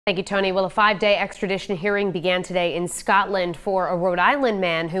Thank you, Tony. Well, a 5-day extradition hearing began today in Scotland for a Rhode Island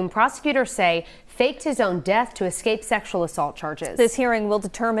man whom prosecutors say faked his own death to escape sexual assault charges. This hearing will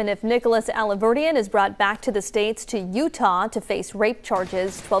determine if Nicholas Alaverdian is brought back to the States to Utah to face rape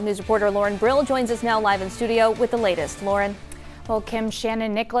charges. 12 News reporter Lauren Brill joins us now live in studio with the latest. Lauren. Well, Kim,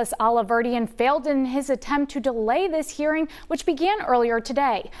 Shannon, Nicholas Alaverdian failed in his attempt to delay this hearing, which began earlier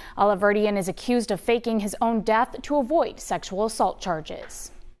today. Alaverdian is accused of faking his own death to avoid sexual assault charges.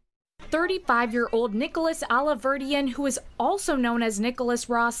 35-year-old Nicholas Alaverdian, who is also known as Nicholas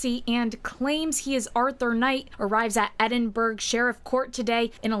Rossi and claims he is Arthur Knight, arrives at Edinburgh Sheriff Court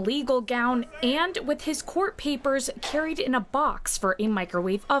today in a legal gown and with his court papers carried in a box for a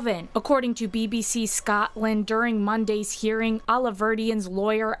microwave oven. According to BBC Scotland, during Monday's hearing, Alaverdian's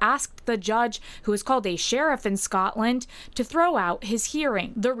lawyer asked the judge, who is called a sheriff in Scotland, to throw out his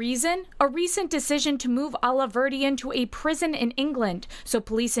hearing. The reason? A recent decision to move Alaverdian to a prison in England, so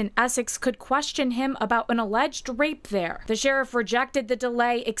police in Essex could question him about an alleged rape there. The sheriff rejected the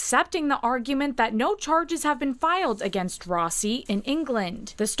delay, accepting the argument that no charges have been filed against Rossi in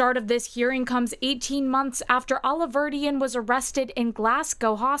England. The start of this hearing comes 18 months after Alaverdian was arrested in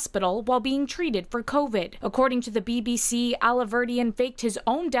Glasgow Hospital while being treated for COVID. According to the BBC, Alaverdian faked his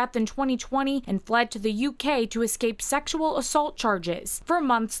own death in 2020 and fled to the UK to escape sexual assault charges. For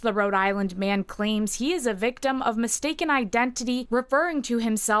months, the Rhode Island man claims he is a victim of mistaken identity, referring to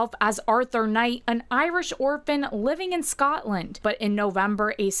himself as Arthur Knight, an Irish orphan living in Scotland. But in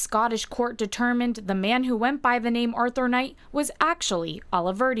November, a Scottish court determined the man who went by the name Arthur Knight was actually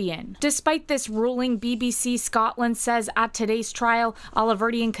Alaverdian. Despite this ruling, BBC Scotland says at today's trial,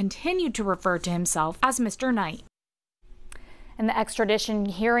 Alaverdian continued to refer to himself as Mr. Knight. And the extradition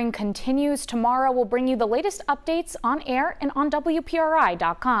hearing continues tomorrow. We'll bring you the latest updates on air and on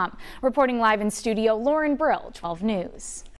WPRI.com. Reporting live in studio, Lauren Brill, 12 News.